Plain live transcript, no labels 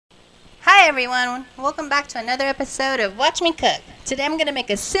Hi everyone, welcome back to another episode of Watch Me Cook. Today I'm going to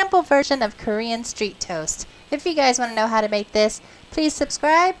make a simple version of Korean street toast. If you guys want to know how to make this, please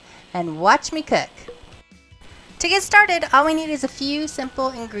subscribe and watch me cook. To get started, all we need is a few simple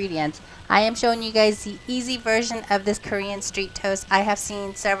ingredients. I am showing you guys the easy version of this Korean street toast. I have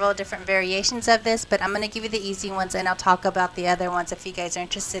seen several different variations of this, but I'm going to give you the easy ones and I'll talk about the other ones if you guys are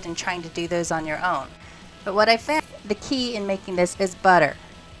interested in trying to do those on your own. But what I found, the key in making this is butter.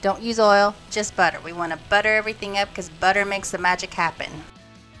 Don't use oil, just butter. We want to butter everything up because butter makes the magic happen.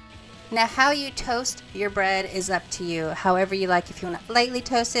 Now how you toast your bread is up to you. However you like, if you want to lightly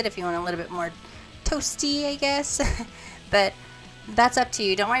toast it, if you want a little bit more toasty, I guess. But that's up to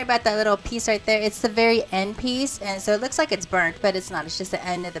you. Don't worry about that little piece right there. It's the very end piece, and so it looks like it's burnt, but it's not. It's just the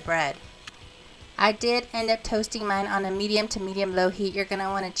end of the bread. I did end up toasting mine on a medium to medium low heat. You're going to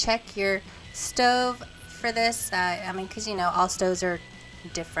want to check your stove for this. Because you know all stoves are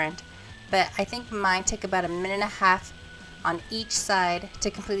different, but I think mine took about 1.5 minutes on each side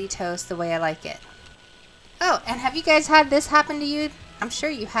to completely toast the way I like it. Oh, and have you guys had this happen to you? I'm sure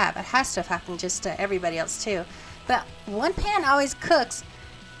you have. It has to have happened just to everybody else too. But one pan always cooks,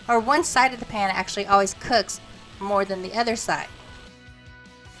 or one side of the pan actually always cooks more than the other side.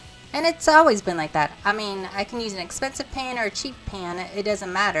 And it's always been like that. I mean, I can use an expensive pan or a cheap pan. It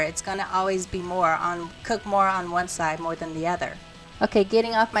doesn't matter. It's going to always be cook more on one side more than the other. Okay,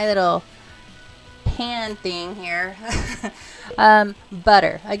 getting off my little pan thing here.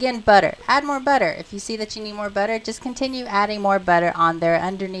 Butter. Again, butter. Add more butter. If you see that you need more butter, just continue adding more butter on there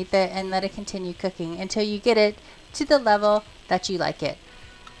underneath it and let it continue cooking until you get it to the level that you like it.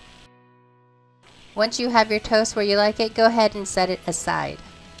 Once you have your toast where you like it, go ahead and set it aside.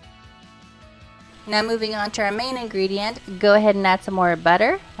 Now moving on to our main ingredient, go ahead and add some more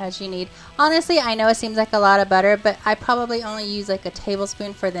butter as you need. Honestly, I know it seems like a lot of butter, but I probably only use like a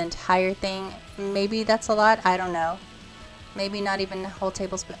tablespoon for the entire thing. Maybe that's a lot, I don't know. Maybe not even a whole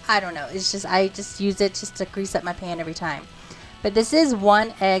tablespoon, I don't know. It's just, I just use it just to grease up my pan every time. But this is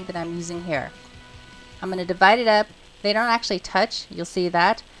 1 egg that I'm using here. I'm going to divide it up. They don't actually touch, you'll see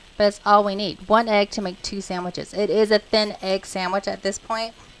that. But it's all we need. 1 egg to make 2 sandwiches. It is a thin egg sandwich at this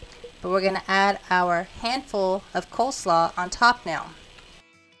point. But we're going to add our handful of coleslaw on top now.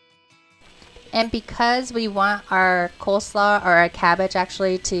 And because we want our coleslaw, or our cabbage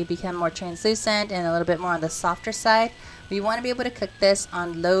actually, to become more translucent and a little bit more on the softer side, we want to be able to cook this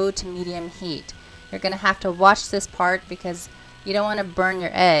on low to medium heat. You're going to have to watch this part because you don't want to burn your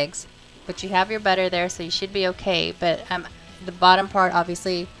eggs. But you have your butter there, so you should be okay. But the bottom part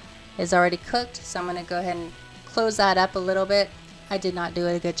obviously is already cooked, so I'm going to go ahead and close that up a little bit. I did not do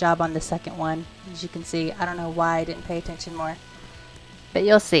a good job on the second one, as you can see. I don't know why I didn't pay attention more, but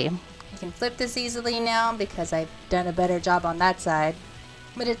you'll see. You can flip this easily now because I've done a better job on that side,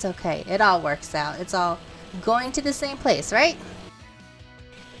 but it's okay. It all works out. It's all going to the same place, right?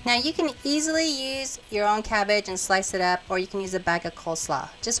 Now you can easily use your own cabbage and slice it up, or you can use a bag of coleslaw.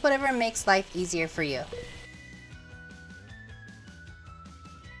 Just whatever makes life easier for you.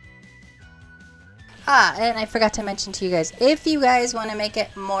 And I forgot to mention to you guys, if you guys want to make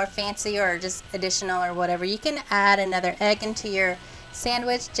it more fancy or just additional or whatever, you can add another egg into your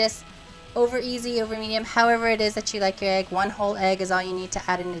sandwich, just over easy, over medium, however it is that you like your egg. 1 whole egg is all you need to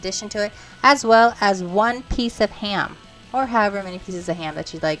add in addition to it, as well as 1 piece of ham, or however many pieces of ham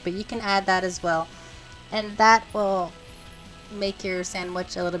that you like, but you can add that as well, and that will make your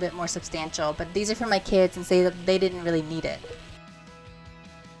sandwich a little bit more substantial. But these are for my kids and say that they didn't really need it.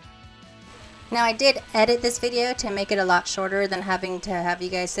 Now I did edit this video to make it a lot shorter than having to have you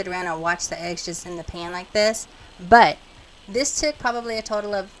guys sit around and watch the eggs just in the pan like this. But this took probably a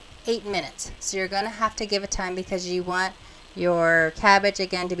total of 8 minutes. So you're going to have to give it time because you want your cabbage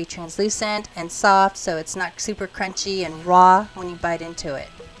again to be translucent and soft, so it's not super crunchy and raw when you bite into it.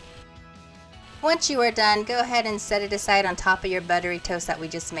 Once you are done, go ahead and set it aside on top of your buttery toast that we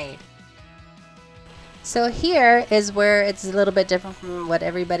just made. So here is where it's a little bit different from what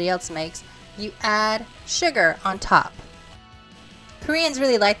everybody else makes. You add sugar on top. Koreans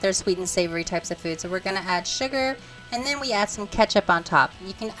really like their sweet and savory types of food, so we're going to add sugar, and then we add some ketchup on top.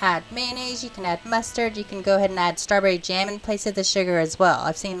 You can add mayonnaise, you can add mustard, you can go ahead and add strawberry jam in place of the sugar as well.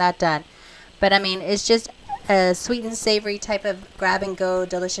 I've seen that done. But I mean, it's just a sweet and savory type of grab and go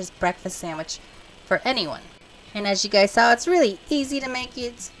delicious breakfast sandwich for anyone. And as you guys saw, it's really easy to make.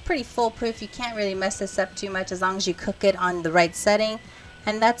 It's pretty foolproof. You can't really mess this up too much as long as you cook it on the right setting.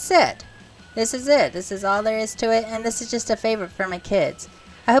 And that's it. This is it. This is all there is to it, and this is just a favorite for my kids.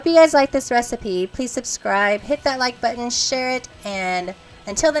 I hope you guys like this recipe. Please subscribe, hit that like button, share it, and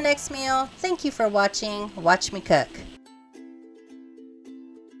until the next meal, thank you for watching Watch Me Cook.